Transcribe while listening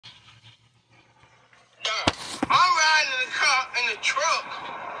the truck.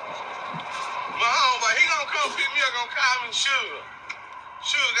 My homeboy, he gonna come pick me up, gonna call me Sugar.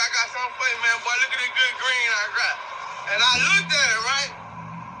 Sugar, I got something for you, man. Boy, look at this good green I got. And I looked at it, right?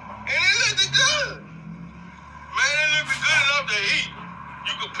 And it looked good. Man, it looked good enough to eat.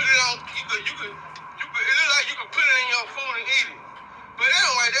 You could put it on, it look like you could put it in your food and eat it. But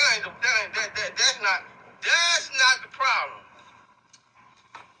anyway, that's not the problem.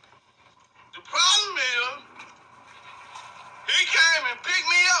 The problem is, he came and picked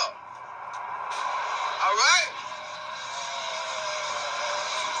me up. All right?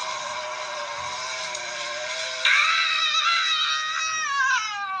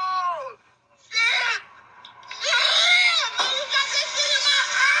 Oh, shit! Man, you got that shit in my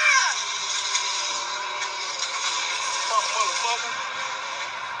eye! Motherfucker.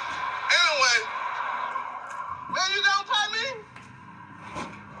 Anyway, man, you gonna pay me?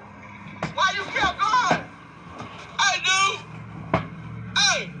 Why you kept going? Hey, dude.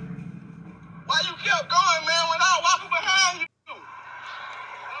 Hey. Why you kept going, man, when I was walking behind you?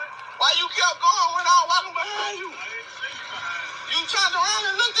 Why you kept going when I was walking behind you? You turned around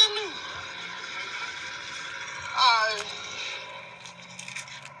and looked at me. Alright.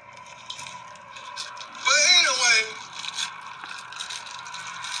 But anyway,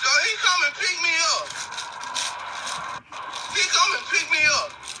 so he come and pick me up. He come and pick me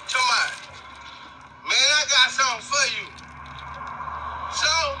up. Tomorrow. Man, I got something for you. So,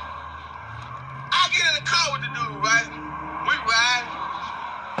 I get in the car with the dude, right? We ride,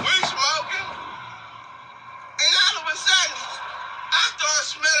 we smoking, and all of a sudden, I start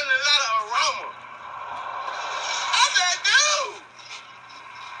smelling a lot of aroma. I said, dude,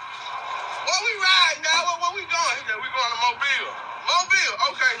 where we riding now? Where we going? He said, we going to Mobile. Mobile,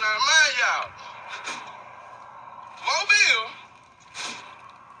 okay, now mind y'all. Mobile,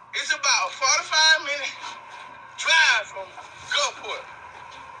 it's about a 45-minute drive from Gulfport,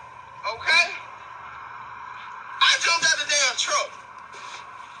 okay? I jumped out the damn truck.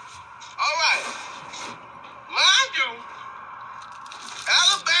 All right. Mind you,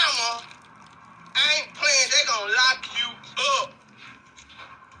 Alabama ain't playing. They gonna lock you up.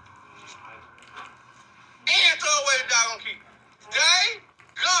 And throw away the doggone key. They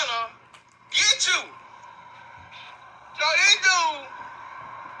gonna get you. So this dude,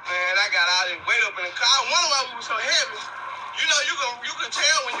 man, I got all this weight up in the car. I wonder why we were so heavy. You know, you can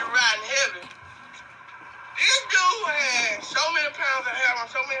tell when you're riding heavy. This dude had so many pounds of heroin,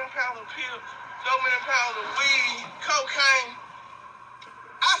 so many pounds of pills, so many pounds of weed, cocaine.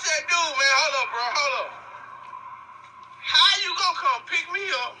 I said, dude, man, hold up, bro, hold up. How you gonna come pick me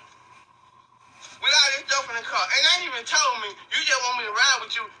up with all this stuff in the car? And they even told me, you just want me to ride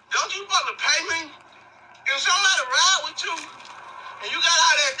with you. Don't you supposed to pay me? If somebody ride with you, and you got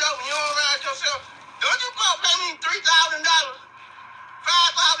all that stuff and you don't ride yourself, don't you supposed to pay me $3,000,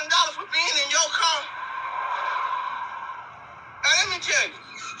 $5,000 for being in your car? Now, let me tell you.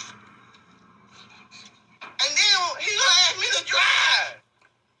 And then he gonna ask me to drive.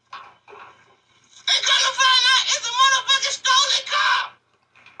 And come to find out it's a motherfucking stolen car.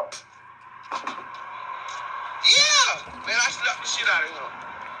 Yeah. Man, I slapped the shit out of him.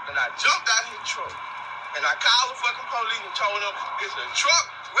 And I jumped out of his truck. And I called the fucking police and told them it's a truck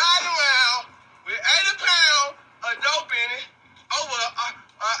riding around with 80 pounds of dope in it, over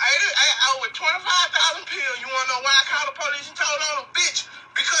 25,000 pills. You wanna know why I called the police and told on them? Bitch,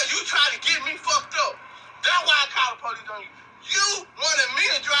 because you tried to get me fucked up. That's why I called the police on you. You wanted me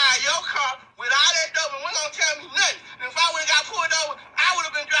to drive your car with all that dope and we're gonna tell me nothing. And if I would've got pulled over, I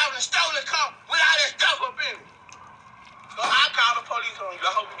would've been driving a stolen car with all that stuff up in it. So I called the police on you.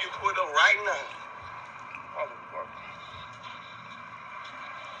 I hope you get pulled over right now.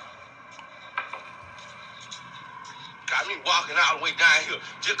 Got me walking all the way down here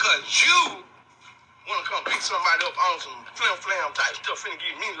just because you want to come pick somebody up on some flim-flam type stuff finna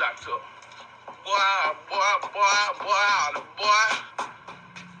get me locked up. Boy.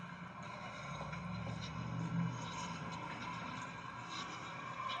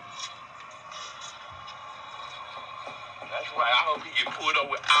 That's right. I hope he get pulled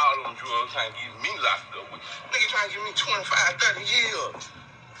up with all them drugs trying to get me locked up with. Nigga trying to give me 25, 30 years.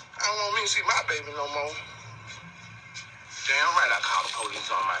 I don't want me to see my baby no more. Damn right I called the police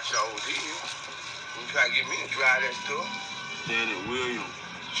on my shoulder. You try to get me to drive that stuff. Janet Williams.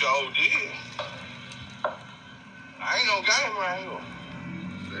 Sure did. I ain't no game right here.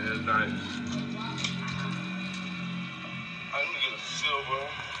 Last night. I need to get a silver.